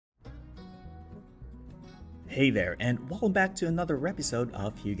Hey there, and welcome back to another episode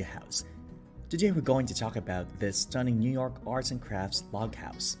of Hugo House. Today we're going to talk about this stunning New York arts and crafts log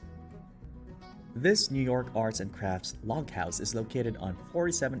house. This New York arts and crafts log house is located on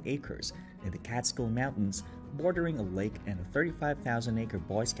 47 acres in the Catskill Mountains, bordering a lake and a 35,000-acre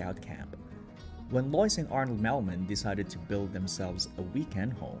Boy Scout camp. When Lois and Arnold Melman decided to build themselves a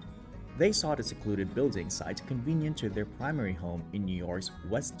weekend home, they sought a secluded building site convenient to their primary home in New York's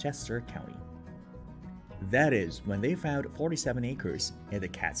Westchester County. That is when they found 47 acres in the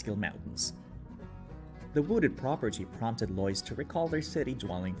Catskill Mountains. The wooded property prompted Lois to recall their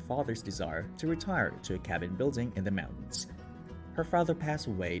city-dwelling father's desire to retire to a cabin building in the mountains. Her father passed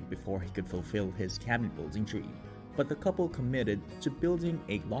away before he could fulfill his cabin building dream, but the couple committed to building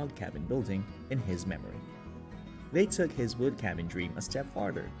a log cabin building in his memory. They took his wood cabin dream a step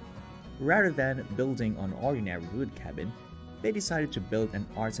farther. Rather than building an ordinary wood cabin, they decided to build an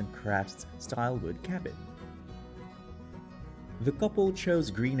arts and crafts style wood cabin. The couple chose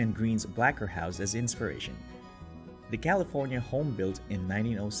Green and Green's Blacker house as inspiration. The California home built in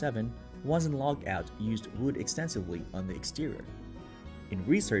 1907 wasn't logged out, used wood extensively on the exterior. In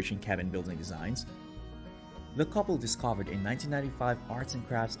researching cabin building designs, the couple discovered a 1995 arts and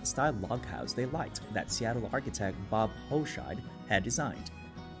crafts style log house they liked that Seattle architect Bob Hochschild had designed.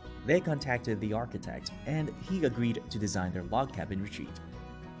 They contacted the architect, and he agreed to design their log cabin retreat.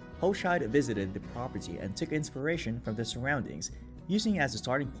 Hochschild visited the property and took inspiration from the surroundings, using as a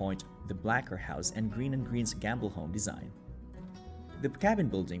starting point the Blacker house and Green and Green's Gamble home design. The cabin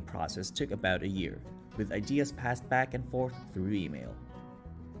building process took about a year, with ideas passed back and forth through email.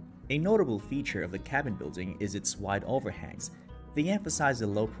 A notable feature of the cabin building is its wide overhangs. They emphasize the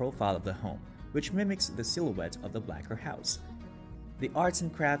low profile of the home, which mimics the silhouette of the Blacker house. The arts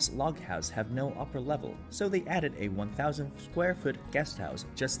and crafts log house have no upper level, so they added a 1,000 square foot guest house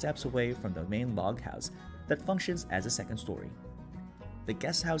just steps away from the main log house that functions as a second story. The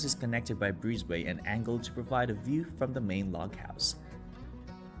guest house is connected by a breezeway and angled to provide a view from the main log house.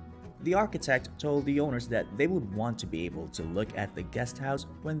 The architect told the owners that they would want to be able to look at the guest house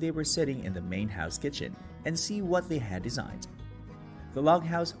when they were sitting in the main house kitchen and see what they had designed. The log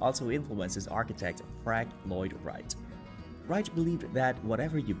house also influences architect Frank Lloyd Wright. Wright believed that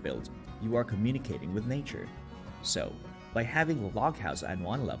whatever you build, you are communicating with nature. So, by having a log house on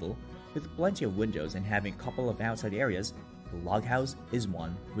one level, with plenty of windows and having a couple of outside areas, the log house is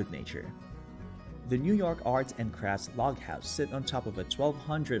one with nature. The New York Arts and Crafts log house sits on top of a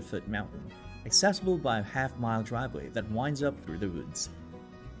 1,200-foot mountain, accessible by a half-mile driveway that winds up through the woods.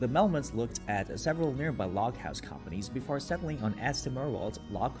 The Melmans looked at several nearby log house companies before settling on Esmeralda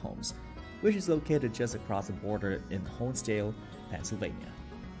Log Homes, which is located just across the border in Honesdale, Pennsylvania.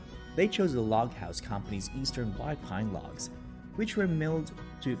 They chose the log house company's eastern white pine logs, which were milled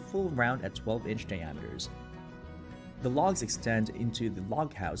to full round at 12-inch diameters. The logs extend into the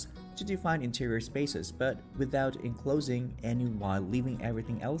log house to define interior spaces, but without enclosing any, while leaving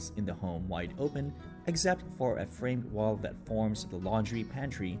everything else in the home wide open except for a framed wall that forms the laundry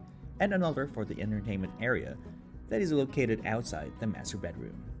pantry and another for the entertainment area that is located outside the master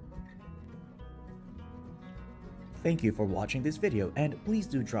bedroom. Thank you for watching this video, and please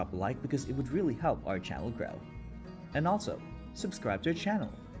do drop a like because it would really help our channel grow. And also, subscribe to our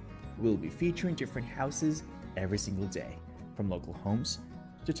channel. We'll be featuring different houses every single day, from local homes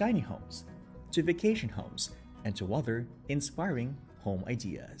to tiny homes to vacation homes and to other inspiring home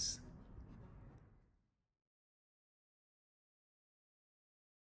ideas.